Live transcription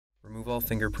Remove all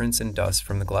fingerprints and dust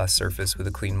from the glass surface with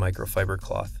a clean microfiber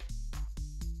cloth.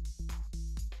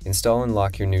 Install and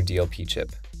lock your new DLP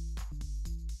chip.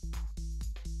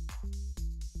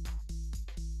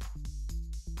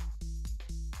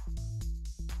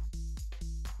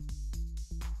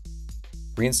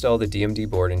 Reinstall the DMD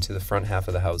board into the front half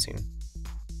of the housing.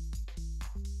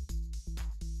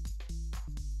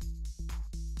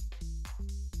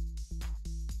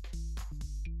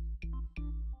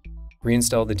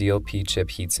 Reinstall the DLP chip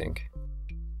heatsink.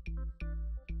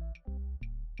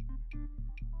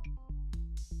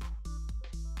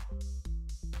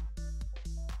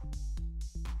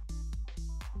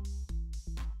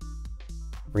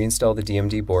 Reinstall the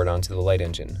DMD board onto the light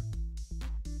engine.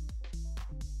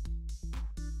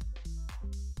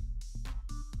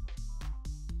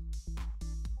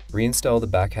 Reinstall the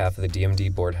back half of the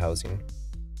DMD board housing.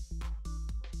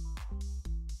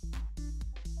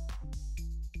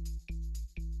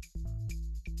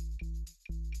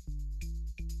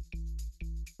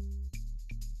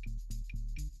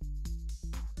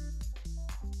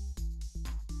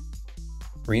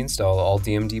 Reinstall all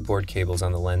DMD board cables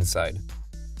on the lens side.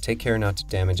 Take care not to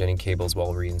damage any cables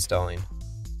while reinstalling.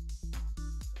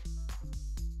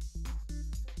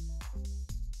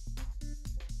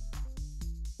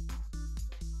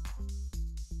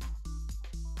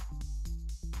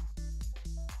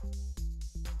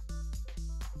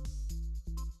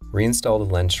 Reinstall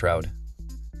the lens shroud.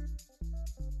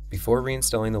 Before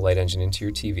reinstalling the light engine into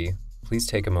your TV, please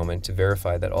take a moment to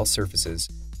verify that all surfaces,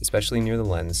 especially near the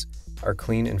lens, are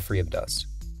clean and free of dust.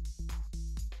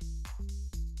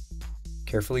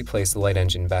 Carefully place the light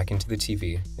engine back into the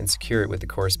TV and secure it with the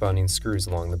corresponding screws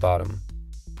along the bottom.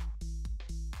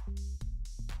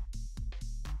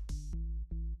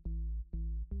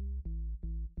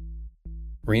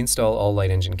 Reinstall all light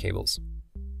engine cables.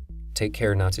 Take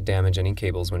care not to damage any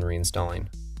cables when reinstalling.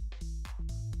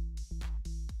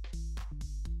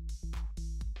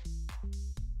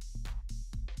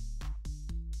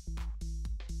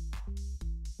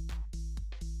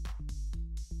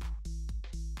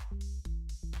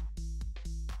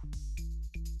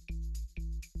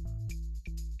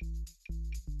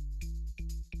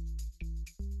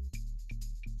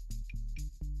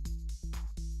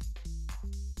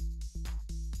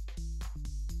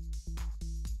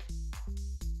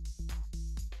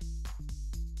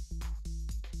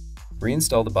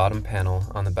 Reinstall the bottom panel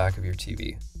on the back of your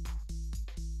TV.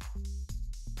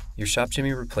 Your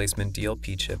ShopJimmy replacement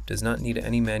DLP chip does not need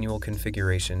any manual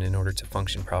configuration in order to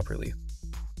function properly.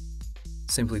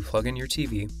 Simply plug in your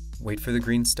TV, wait for the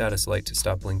green status light to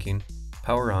stop blinking,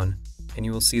 power on, and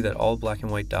you will see that all black and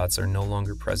white dots are no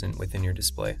longer present within your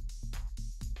display.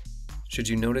 Should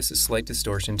you notice a slight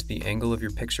distortion to the angle of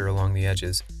your picture along the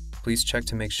edges, please check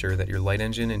to make sure that your light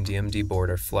engine and DMD board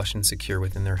are flush and secure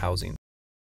within their housing.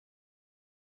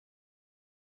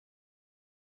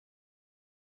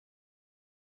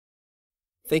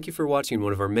 Thank you for watching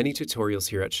one of our many tutorials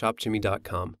here at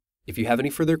ShopJimmy.com. If you have any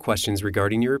further questions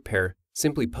regarding your repair,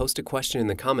 simply post a question in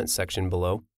the comments section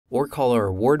below or call our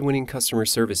award-winning customer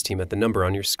service team at the number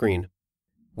on your screen.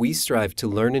 We strive to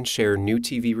learn and share new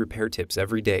TV repair tips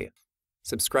every day.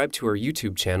 Subscribe to our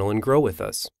YouTube channel and grow with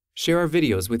us. Share our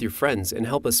videos with your friends and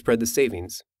help us spread the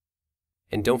savings.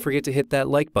 And don't forget to hit that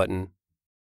like button